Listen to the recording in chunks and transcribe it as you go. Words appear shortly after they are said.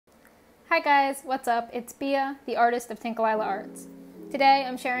Hi guys, what's up? It's Bia, the artist of Tinkalila Arts. Today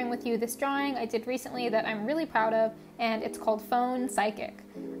I'm sharing with you this drawing I did recently that I'm really proud of, and it's called Phone Psychic.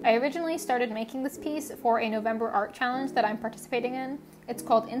 I originally started making this piece for a November art challenge that I'm participating in. It's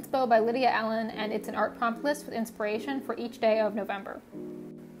called Inspo by Lydia Allen, and it's an art prompt list with inspiration for each day of November.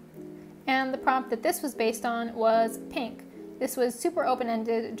 And the prompt that this was based on was pink. This was super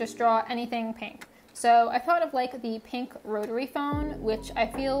open-ended, just draw anything pink. So I thought of like the pink rotary phone, which I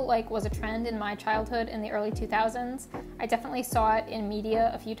feel like was a trend in my childhood in the early 2000s. I definitely saw it in media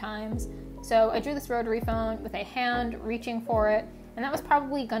a few times. So I drew this rotary phone with a hand reaching for it, and that was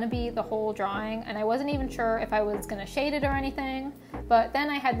probably going to be the whole drawing, and I wasn't even sure if I was going to shade it or anything. But then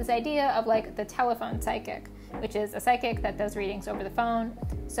I had this idea of like the telephone psychic, which is a psychic that does readings over the phone.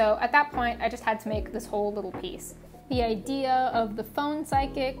 So at that point I just had to make this whole little piece. The idea of the phone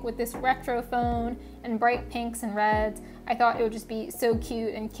psychic with this retro phone and bright pinks and reds, I thought it would just be so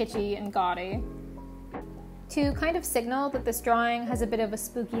cute and kitschy and gaudy. To kind of signal that this drawing has a bit of a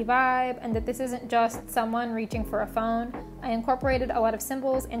spooky vibe and that this isn't just someone reaching for a phone, I incorporated a lot of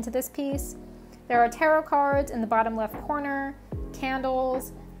symbols into this piece. There are tarot cards in the bottom left corner,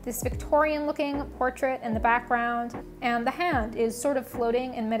 candles, this Victorian-looking portrait in the background, and the hand is sort of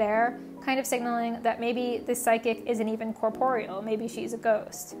floating in midair, kind of signaling that maybe this psychic isn't even corporeal, maybe she's a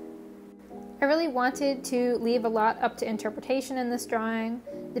ghost. I really wanted to leave a lot up to interpretation in this drawing.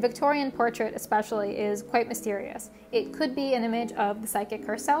 The Victorian portrait especially is quite mysterious. It could be an image of the psychic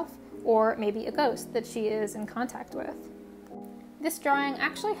herself, or maybe a ghost that she is in contact with. This drawing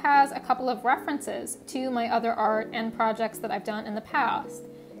actually has a couple of references to my other art and projects that I've done in the past.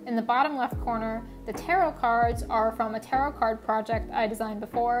 In the bottom left corner, the tarot cards are from a tarot card project I designed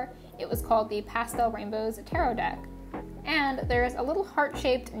before. It was called the Pastel Rainbows Tarot Deck. And there's a little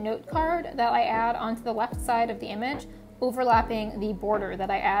heart-shaped note card that I add onto the left side of the image, overlapping the border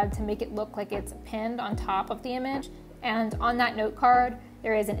that I add to make it look like it's pinned on top of the image. And on that note card,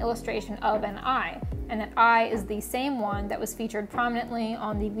 there is an illustration of an eye, and that eye is the same one that was featured prominently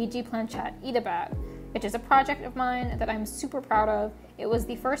on the VG Planchette Ida bag, which is a project of mine that I'm super proud of. It was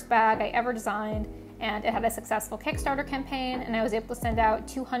the first bag I ever designed, and it had a successful Kickstarter campaign, and I was able to send out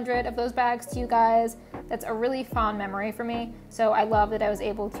 200 of those bags to you guys. That's a really fond memory for me, so I love that I was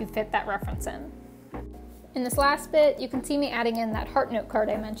able to fit that reference in. In this last bit, you can see me adding in that heart note card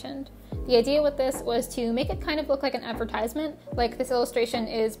I mentioned. The idea with this was to make it kind of look like an advertisement, like this illustration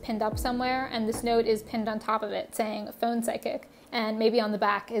is pinned up somewhere and this note is pinned on top of it saying Phone Psychic, and maybe on the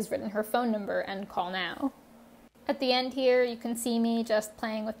back is written her phone number and call now. At the end here, you can see me just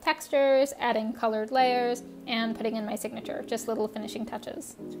playing with textures, adding colored layers, and putting in my signature, just little finishing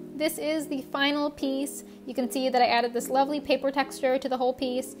touches. This is the final piece. You can see that I added this lovely paper texture to the whole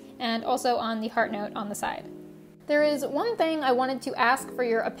piece, and also on the heart note on the side. There is one thing I wanted to ask for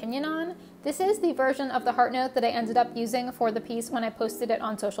your opinion on. This is the version of the heart note that I ended up using for the piece when I posted it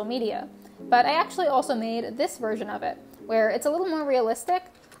on social media. But I actually also made this version of it, where it's a little more realistic.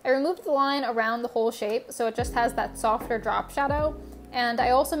 I removed the line around the whole shape, so it just has that softer drop shadow, and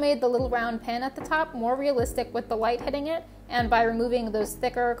I also made the little round pin at the top more realistic with the light hitting it, and by removing those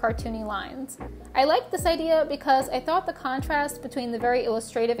thicker, cartoony lines. I liked this idea because I thought the contrast between the very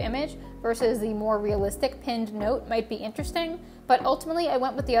illustrative image versus the more realistic pinned note might be interesting, but ultimately I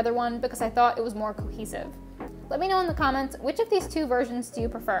went with the other one because I thought it was more cohesive. Let me know in the comments, which of these two versions do you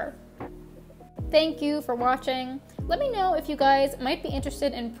prefer? Thank you for watching. Let me know if you guys might be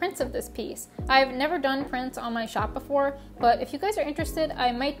interested in prints of this piece. I've never done prints on my shop before, but if you guys are interested,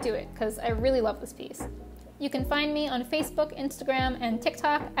 I might do it because I really love this piece. You can find me on Facebook, Instagram, and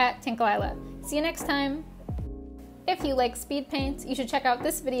TikTok at Tinkalila. See you next time! If you like speed paints, you should check out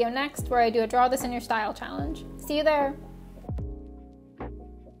this video next where I do a Draw This in Your Style challenge. See you there!